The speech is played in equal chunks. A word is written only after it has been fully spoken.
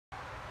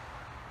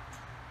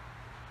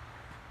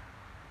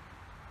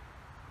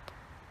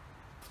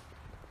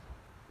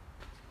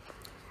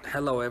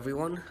Hello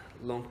everyone,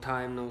 long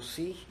time no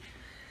see.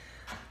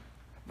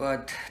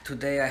 But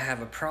today I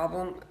have a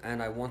problem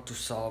and I want to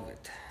solve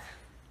it.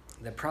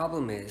 The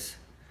problem is,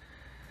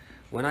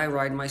 when I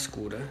ride my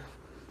scooter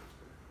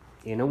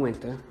in a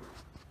winter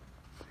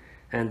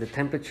and the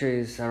temperature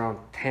is around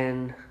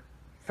 10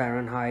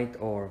 Fahrenheit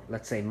or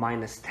let's say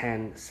minus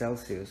 10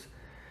 Celsius,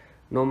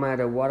 no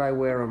matter what I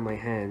wear on my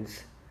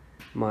hands,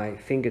 my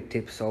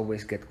fingertips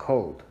always get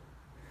cold.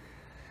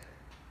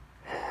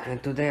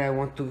 And today I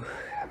want to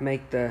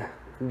make the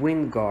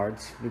wind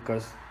guards,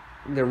 because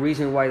the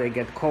reason why they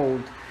get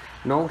cold,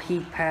 no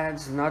heat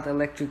pads, not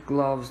electric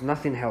gloves,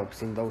 nothing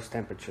helps in those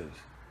temperatures,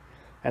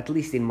 at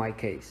least in my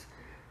case.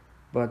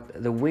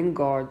 But the wind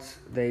guards,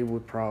 they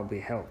would probably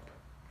help.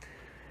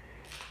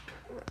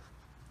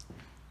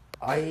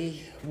 I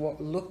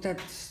looked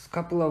at a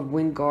couple of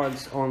wind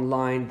guards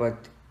online,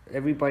 but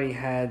everybody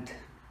had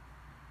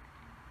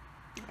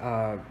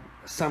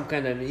some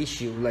kind of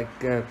issue, like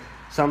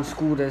some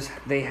scooters,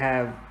 they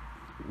have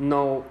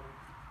no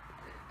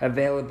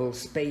available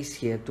space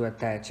here to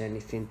attach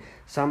anything.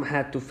 Some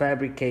had to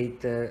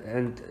fabricate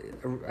and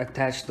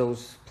attach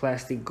those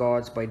plastic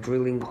guards by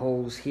drilling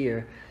holes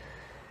here.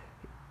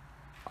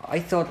 I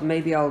thought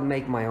maybe I'll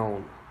make my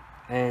own,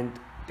 and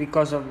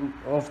because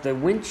of the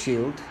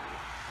windshield,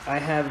 I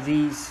have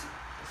these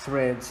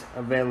threads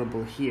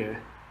available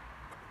here.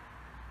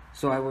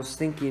 So I was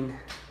thinking,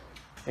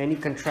 any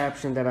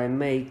contraption that I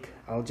make,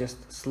 I'll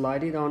just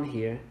slide it on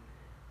here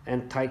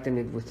and tighten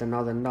it with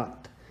another nut.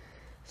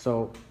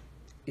 So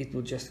it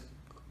will just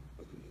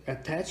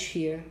attach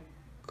here,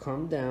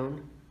 come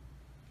down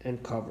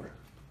and cover.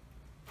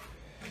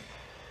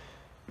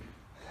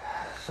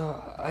 So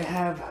I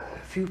have a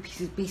few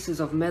pieces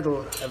of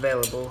metal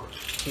available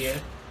here,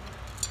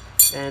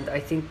 and I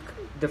think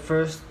the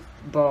first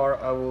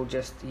bar I will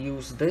just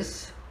use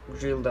this,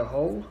 drill the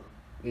hole,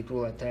 it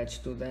will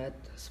attach to that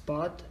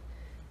spot,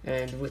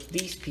 and with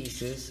these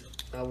pieces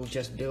I will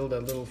just build a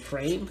little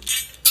frame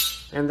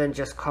and then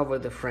just cover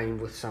the frame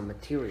with some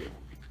material.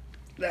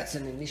 That's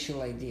an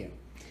initial idea.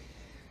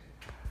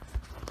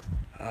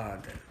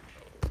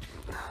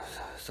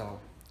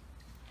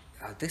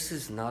 This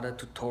is not a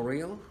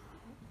tutorial.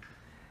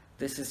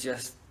 This is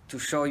just to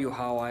show you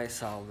how I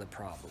solve the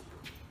problem.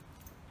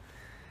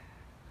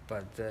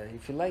 But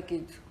if you like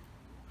it,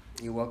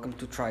 you're welcome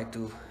to try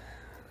to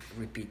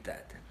repeat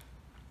that.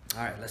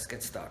 All right, let's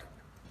get started.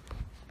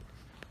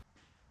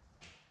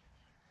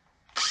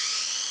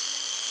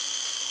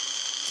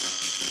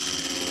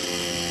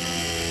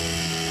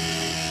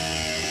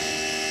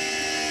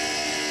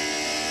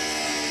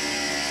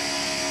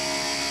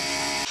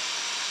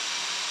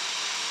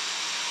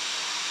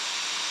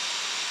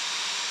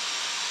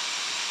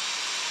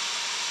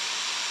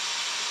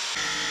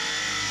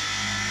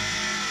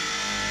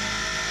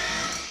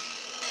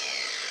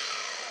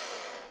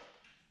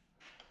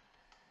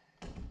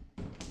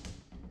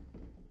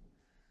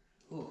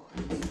 Oh,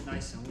 it's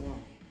nice and warm.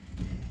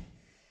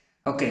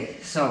 Okay,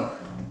 so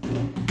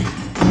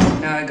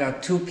now I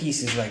got two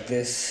pieces like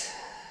this.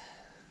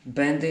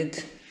 Bend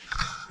it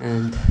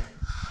and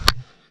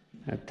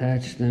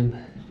attach them.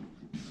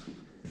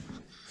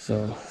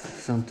 So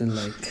something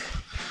like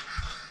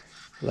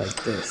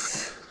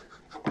this.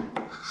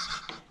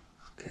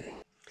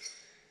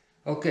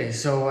 Okay,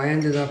 so I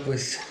ended up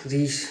with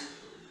these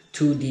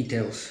two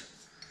details.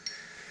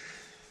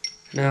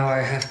 Now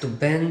I have to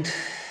bend .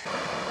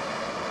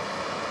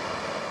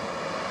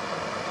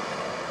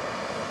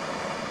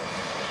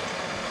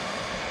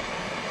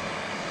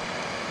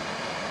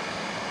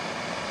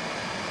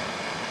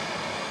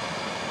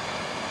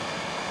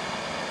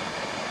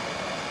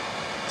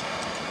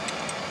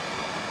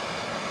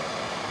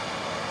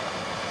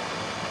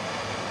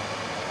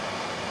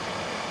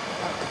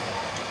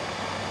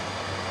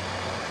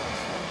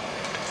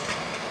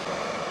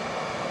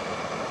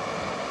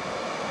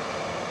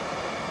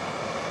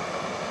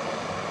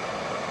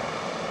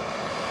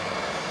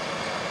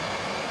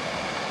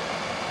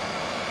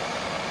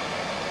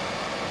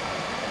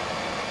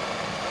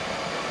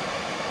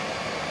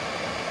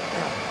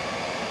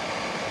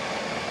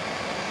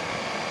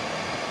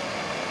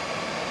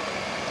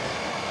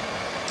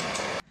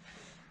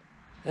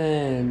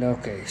 And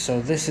okay, so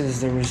this is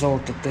the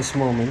result at this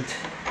moment.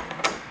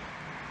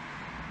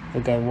 I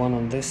got one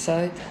on this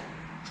side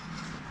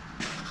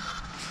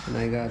and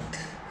I got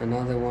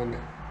another one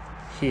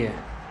here.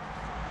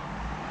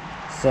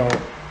 So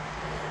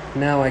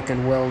now I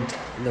can weld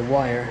the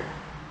wire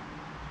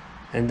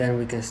and then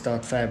we can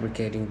start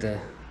fabricating the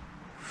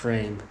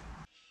frame.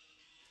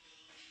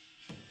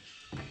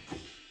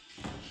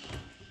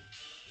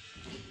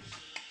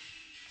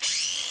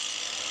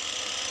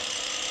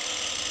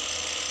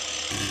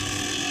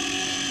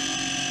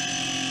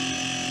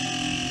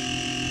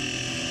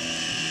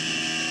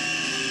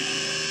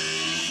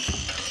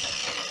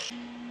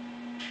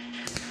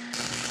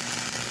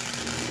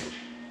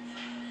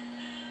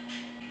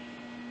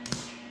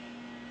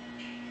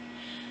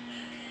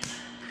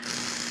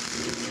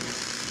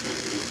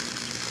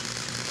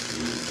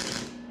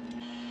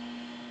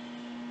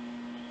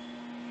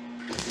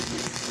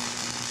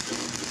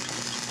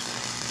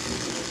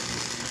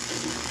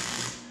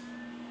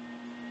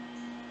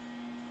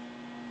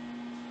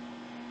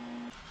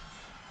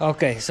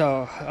 Okay,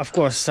 so of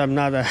course I'm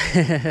not a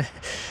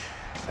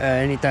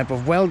any type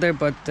of welder,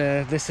 but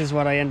this is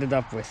what I ended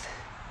up with.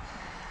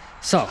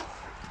 So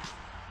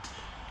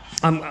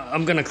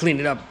I'm gonna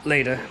clean it up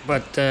later,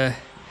 but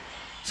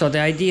so the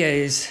idea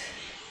is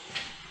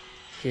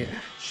here.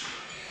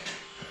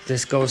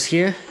 This goes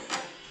here.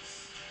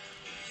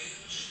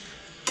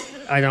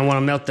 I don't want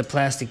to melt the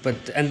plastic, but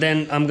and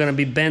then I'm gonna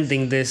be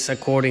bending this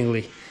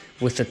accordingly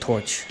with the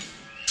torch.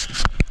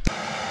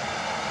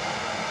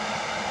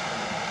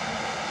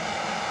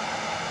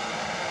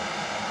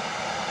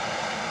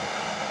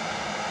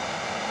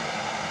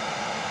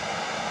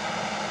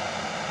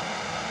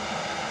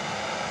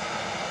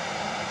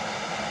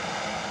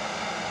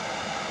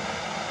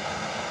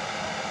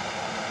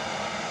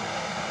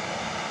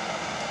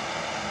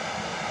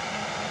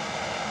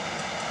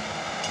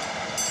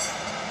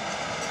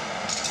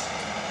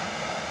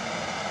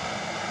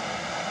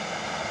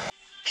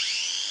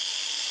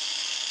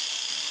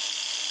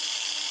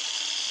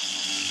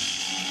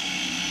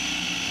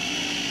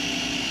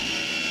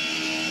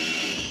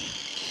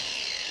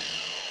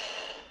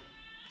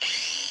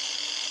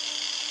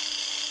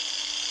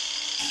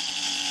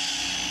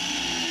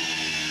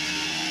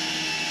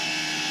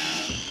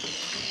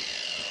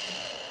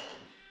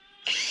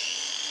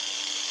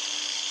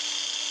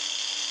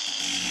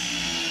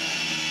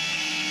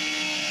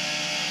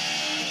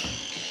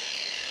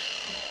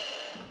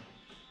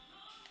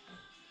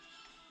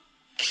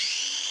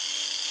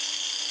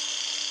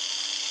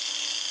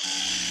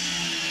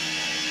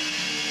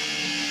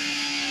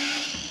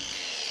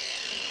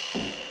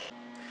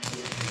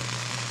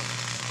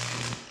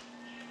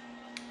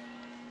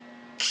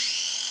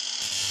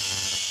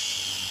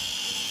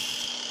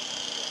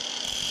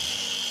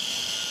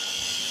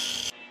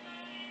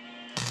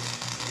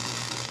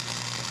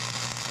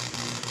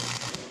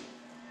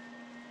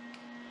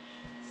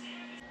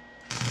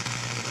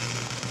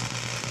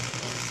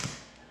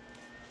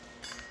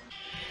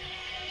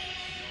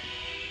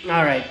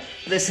 All right,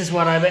 this is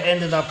what I've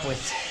ended up with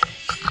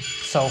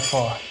so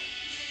far.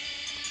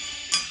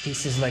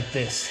 Pieces like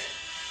this.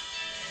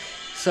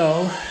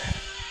 So,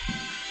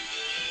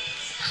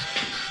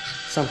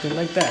 something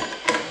like that.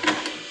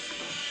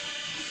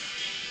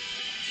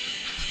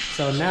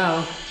 So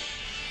now,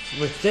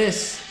 with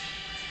this,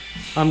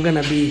 I'm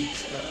gonna be,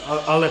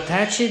 I'll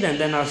attach it and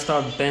then I'll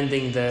start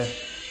bending the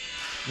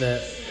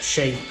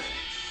shape,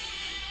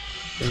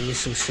 the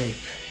initial shape.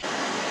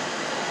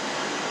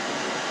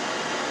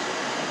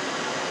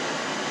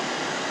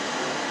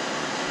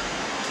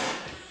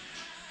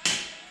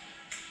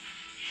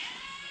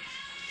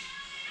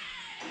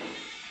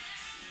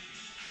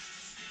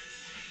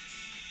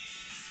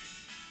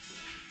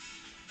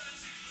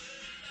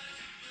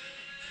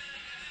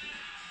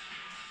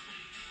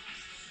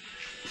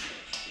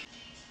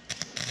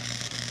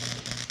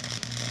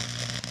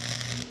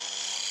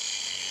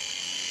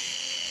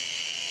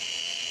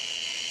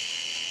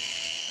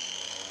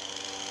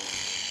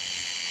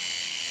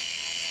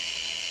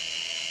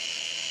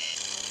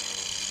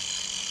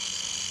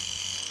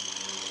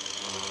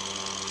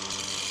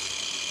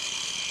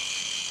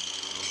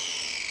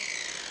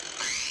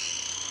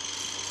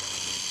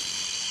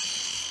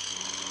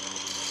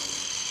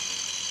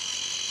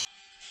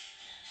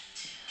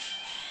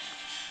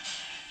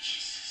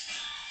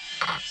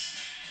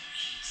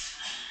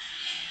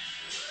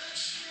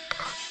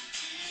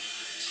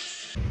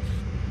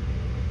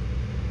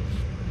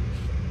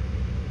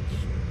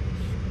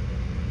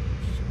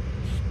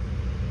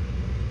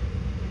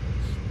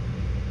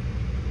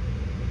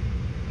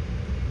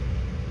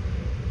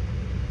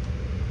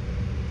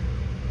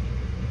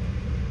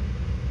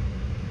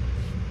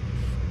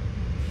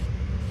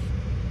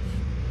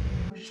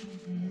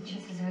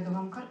 Сейчас я заведу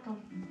вам карту.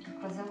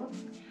 Как вас зовут?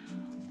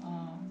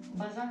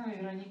 Базанова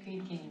Вероника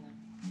Евгеньевна.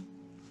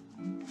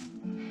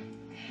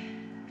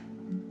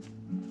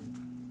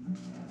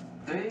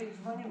 Да я ей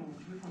звонил, на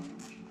телефон.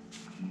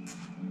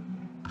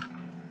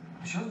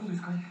 Сейчас буду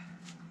искать.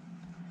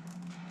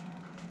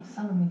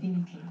 Самыми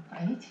великими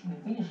правителями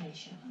были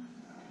женщины.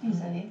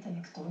 Елизавета,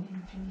 Виктория,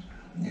 например.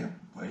 Я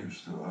боюсь,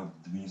 что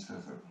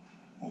администратор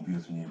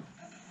убьет мне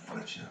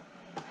врача.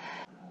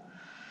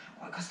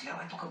 Ой,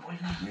 костлявая, только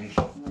больно.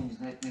 Ну, не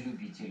знает на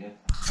любителя.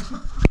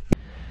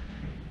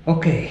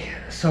 Okay,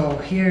 so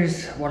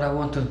here's what I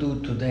want to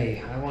do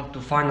today. I want to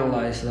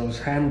finalize those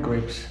hand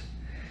grips,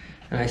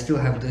 and I still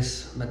have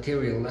this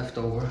material left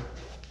over.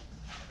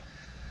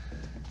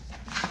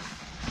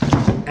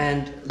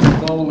 And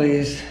the goal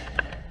is,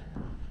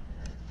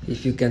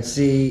 if you can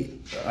see,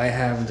 I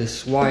have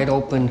this wide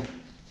open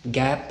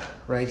gap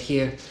right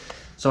here.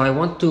 So I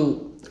want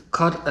to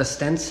cut a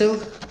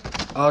stencil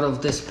out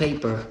of this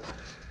paper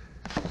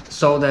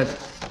so that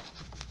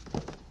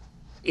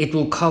it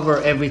will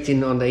cover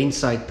everything on the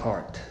inside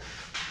part.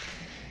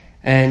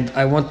 And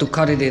I want to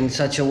cut it in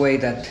such a way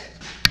that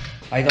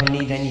I don't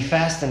need any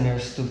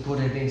fasteners to put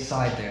it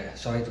inside there.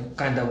 So it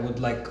kind of would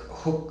like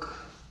hook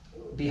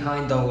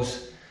behind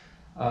those,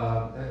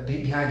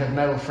 behind that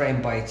metal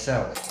frame by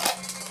itself.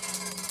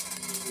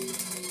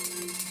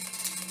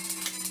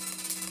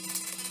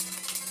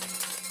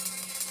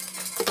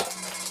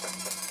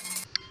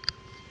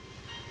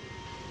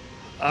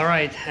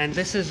 Alright, and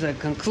this is the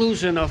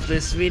conclusion of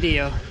this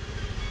video.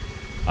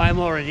 I'm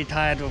already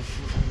tired of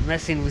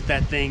messing with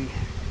that thing.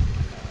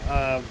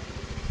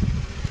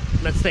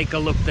 Let's take a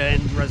look at the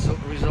end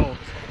result.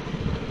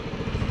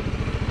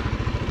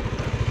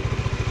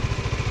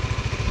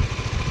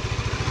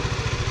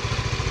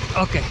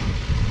 Okay,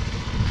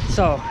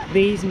 so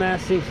these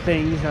massive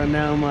things are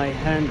now my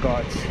hand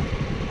guards.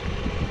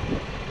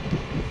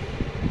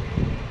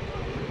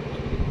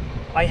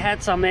 I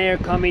had some air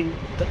coming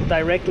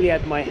directly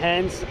at my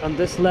hands on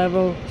this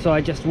level, so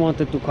I just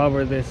wanted to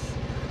cover this.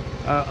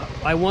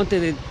 I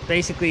wanted it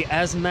basically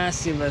as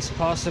massive as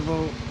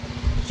possible,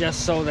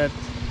 just so that,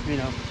 you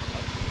know,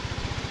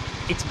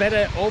 it's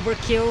better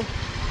overkill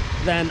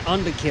than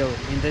underkill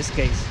in this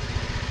case.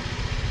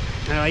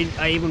 And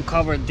I even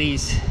covered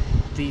these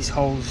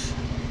holes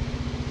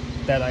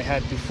that I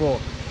had before.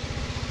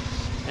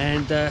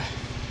 And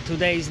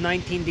today is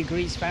 19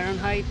 degrees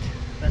Fahrenheit.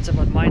 That's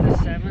about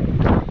 -7.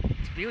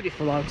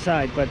 Beautiful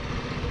outside, but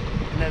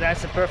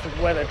that's the perfect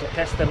weather to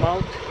test them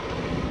out,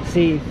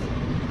 see if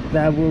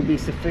that will be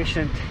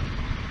sufficient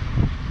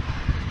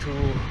to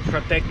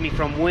protect me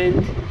from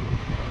wind.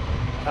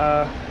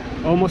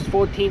 Almost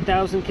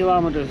 14,000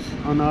 kilometers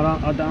on our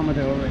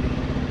odometer already.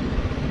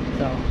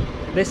 So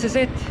this is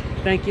it.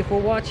 Thank you for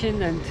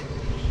watching, and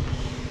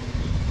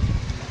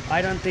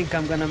I don't think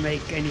I'm gonna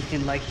make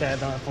anything like that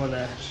for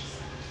the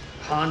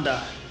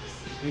Honda,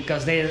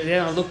 because they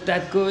don't look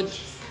that good.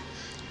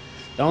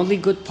 The only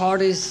good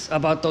part is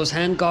about those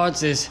hand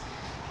guards is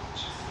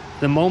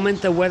the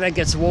moment the weather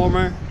gets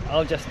warmer,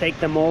 I'll just take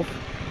them off.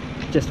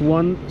 Just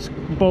one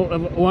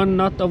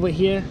nut over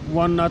here,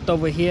 one nut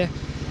over here,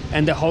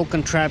 and the whole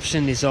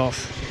contraption is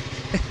off.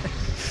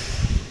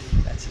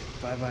 That's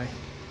it. Bye bye.